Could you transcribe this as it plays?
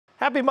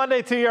Happy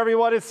Monday to you,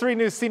 everyone. It's 3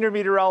 News senior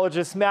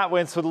meteorologist Matt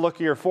Wentz with a look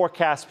at your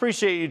forecast.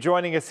 Appreciate you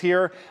joining us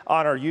here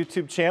on our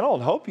YouTube channel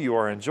and hope you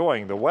are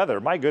enjoying the weather.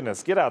 My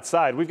goodness, get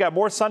outside. We've got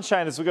more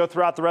sunshine as we go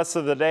throughout the rest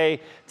of the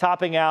day,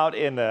 topping out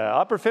in the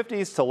upper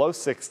 50s to low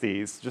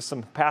 60s. Just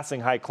some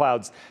passing high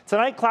clouds.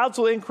 Tonight, clouds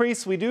will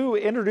increase. We do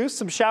introduce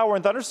some shower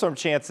and thunderstorm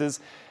chances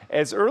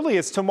as early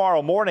as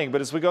tomorrow morning,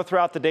 but as we go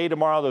throughout the day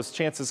tomorrow, those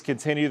chances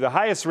continue. The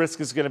highest risk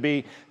is going to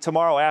be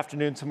tomorrow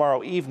afternoon,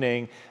 tomorrow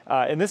evening,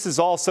 and this is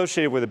all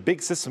associated with a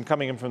big system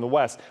coming in from the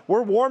west.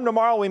 We're warm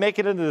tomorrow. We make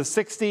it into the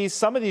 60s.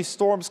 Some of these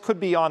storms could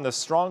be on the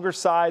stronger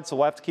side, so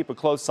we'll have to keep a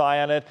close eye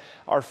on it.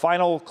 Our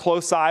final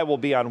close eye will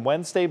be on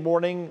Wednesday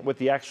morning with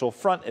the actual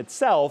front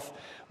itself.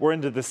 We're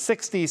into the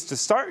 60s to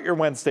start your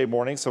Wednesday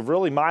morning, so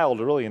really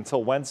mild really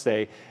until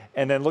Wednesday.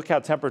 And then look how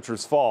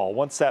temperatures fall.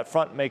 Once that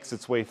front makes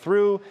its way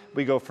through,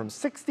 we go from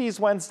 60s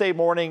Wednesday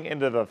morning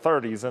into the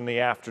 30s in the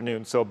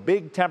afternoon. So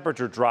big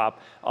temperature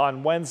drop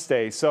on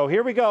Wednesday. So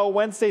here we go.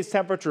 Wednesday's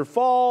temperature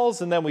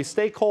falls, and then we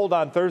stay cold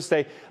on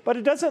Thursday. But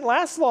it doesn't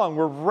last long.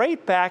 We're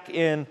right back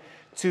in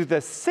to the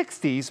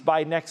 60s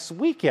by next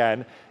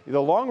weekend.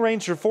 The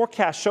long-range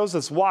forecast shows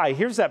us why.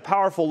 Here's that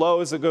powerful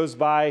low as it goes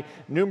by.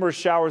 Numerous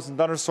showers and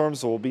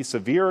thunderstorms will be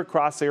severe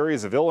across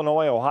areas of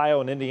Illinois, Ohio,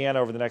 and Indiana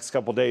over the next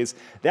couple days.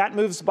 That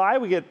moves by.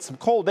 We get some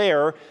cold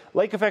air.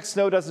 Lake effect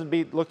snow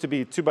doesn't look to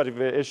be too much of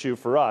an issue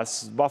for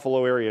us.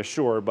 Buffalo area,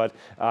 sure, but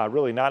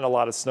really not a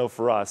lot of snow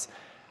for us.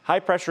 High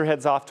pressure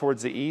heads off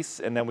towards the east,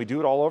 and then we do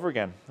it all over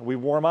again. We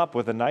warm up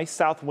with a nice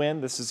south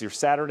wind. This is your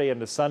Saturday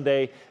into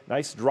Sunday.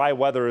 Nice dry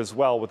weather as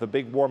well with a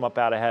big warm up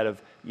out ahead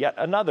of yet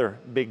another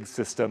big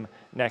system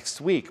next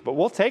week. But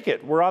we'll take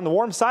it. We're on the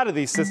warm side of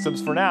these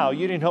systems for now.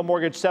 Union Home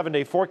Mortgage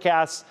 7-day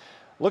forecast.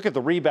 Look at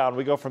the rebound.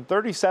 We go from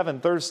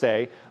 37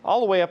 Thursday all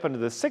the way up into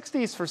the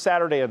 60s for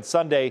Saturday and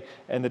Sunday.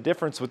 And the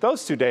difference with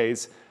those 2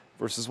 days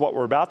versus what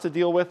we're about to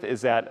deal with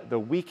is that the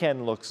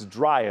weekend looks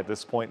dry at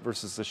this point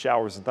versus the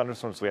showers and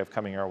thunderstorms we have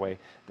coming our way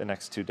the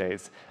next 2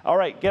 days. All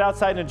right, get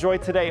outside and enjoy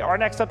today. Our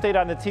next update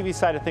on the TV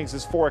side of things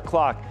is 4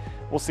 o'clock.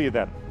 We'll see you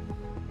then.